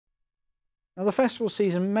Now, the festival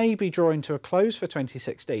season may be drawing to a close for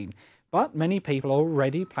 2016, but many people are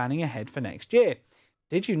already planning ahead for next year.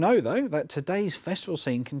 Did you know, though, that today's festival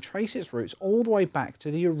scene can trace its roots all the way back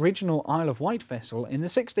to the original Isle of Wight festival in the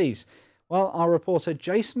 60s? Well, our reporter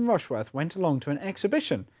Jason Rushworth went along to an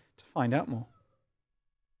exhibition to find out more.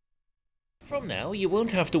 From now, you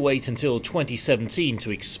won't have to wait until 2017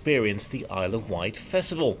 to experience the Isle of Wight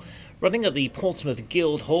Festival. Running at the Portsmouth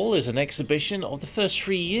Guildhall is an exhibition of the first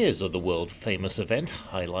 3 years of the world-famous event,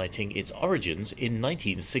 highlighting its origins in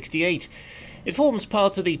 1968. It forms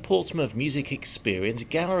part of the Portsmouth Music Experience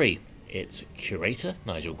Gallery. Its curator,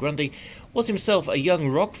 Nigel Grundy, was himself a young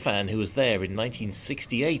rock fan who was there in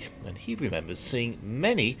 1968, and he remembers seeing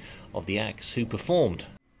many of the acts who performed.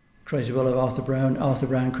 Crazy Well of Arthur Brown. Arthur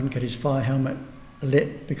Brown couldn't get his fire helmet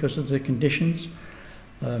lit because of the conditions.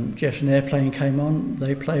 Jefferson Airplane came on.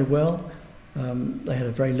 They played well. They had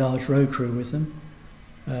a very large road crew with them.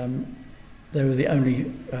 They were the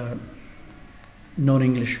only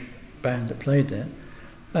non-English band that played there.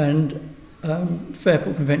 And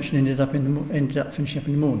Fairport Convention ended up finishing up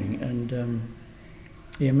in the morning. And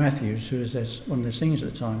Ian Matthews, who was one of their singers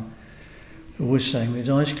at the time, who was saying with his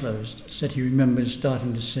eyes closed, said he remembers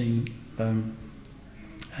starting to sing,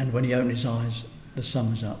 and when he opened his eyes, the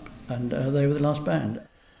sun was up, and they were the last band.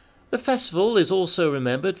 The festival is also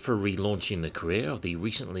remembered for relaunching the career of the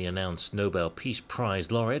recently announced Nobel Peace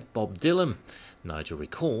Prize laureate Bob Dylan. Nigel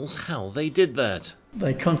recalls how they did that.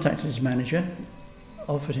 They contacted his manager,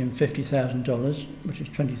 offered him $50,000, which is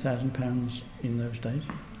 £20,000 in those days,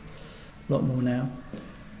 a lot more now.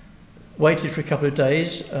 Waited for a couple of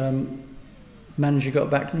days. Manager got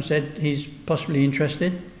back to him and said he's possibly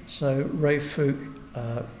interested. So Ray Fook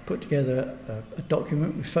put together a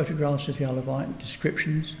document with photographs of the Isle of Wight,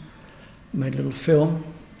 descriptions, made a little film,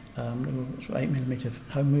 a little 8mm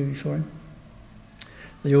home movie for him.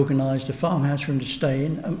 They organised a farmhouse for him to stay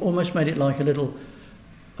in, and almost made it like a little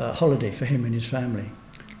holiday for him and his family.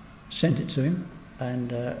 Sent it to him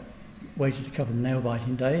and waited a couple of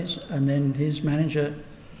nail-biting days, and then his manager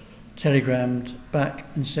telegrammed back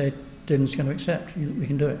and said, Dylan's going to accept, we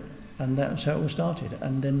can do it. And that's how it all started.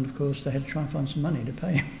 And then, of course, they had to try and find some money to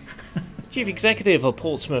pay him. Chief Executive of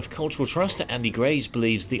Portsmouth Cultural Trust, Andy Graves,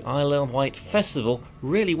 believes the Isle of Wight Festival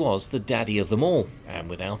really was the daddy of them all. And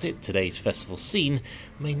without it, today's festival scene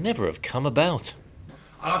may never have come about.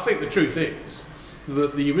 And I think the truth is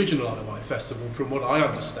that the original Isle of Wight Festival, from what I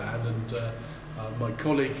understand, and my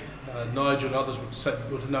colleague Nigel and others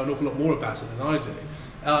would know an awful lot more about it than I do,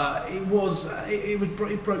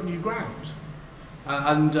 it broke new ground.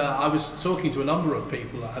 And I was talking to a number of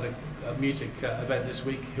people at a music event this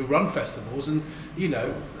week who run festivals, and you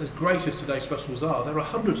know, as great as today's festivals are, there are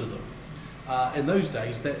hundreds of them. In those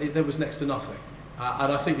days, there was next to nothing.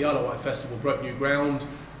 And I think the Isle of Wight Festival broke new ground.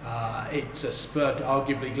 It spurred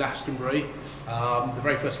arguably Glastonbury. The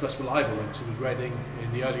very first festival I ever went to was Reading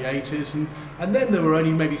in the early 80s, and then there were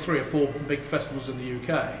only maybe 3 or 4 big festivals in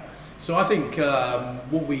the UK. So I think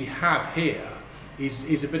what we have here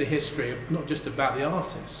is a bit of history, not just about the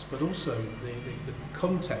artists, but also the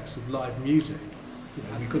context of live music. You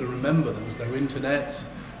know, we've got to remember there was no internet,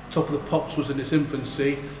 Top of the Pops was in its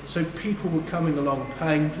infancy, so people were coming along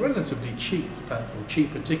paying relatively cheap, or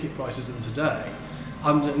cheaper ticket prices than today,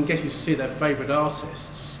 and getting to see their favourite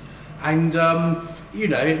artists. And you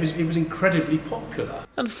know, it was incredibly popular.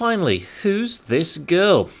 And finally, who's this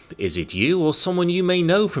girl? Is it you or someone you may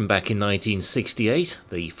know from back in 1968?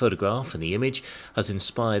 The photograph and the image has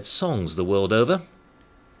inspired songs the world over.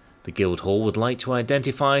 The Guildhall would like to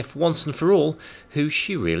identify once and for all who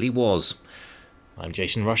she really was. I'm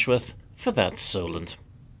Jason Rushworth for That's Solent.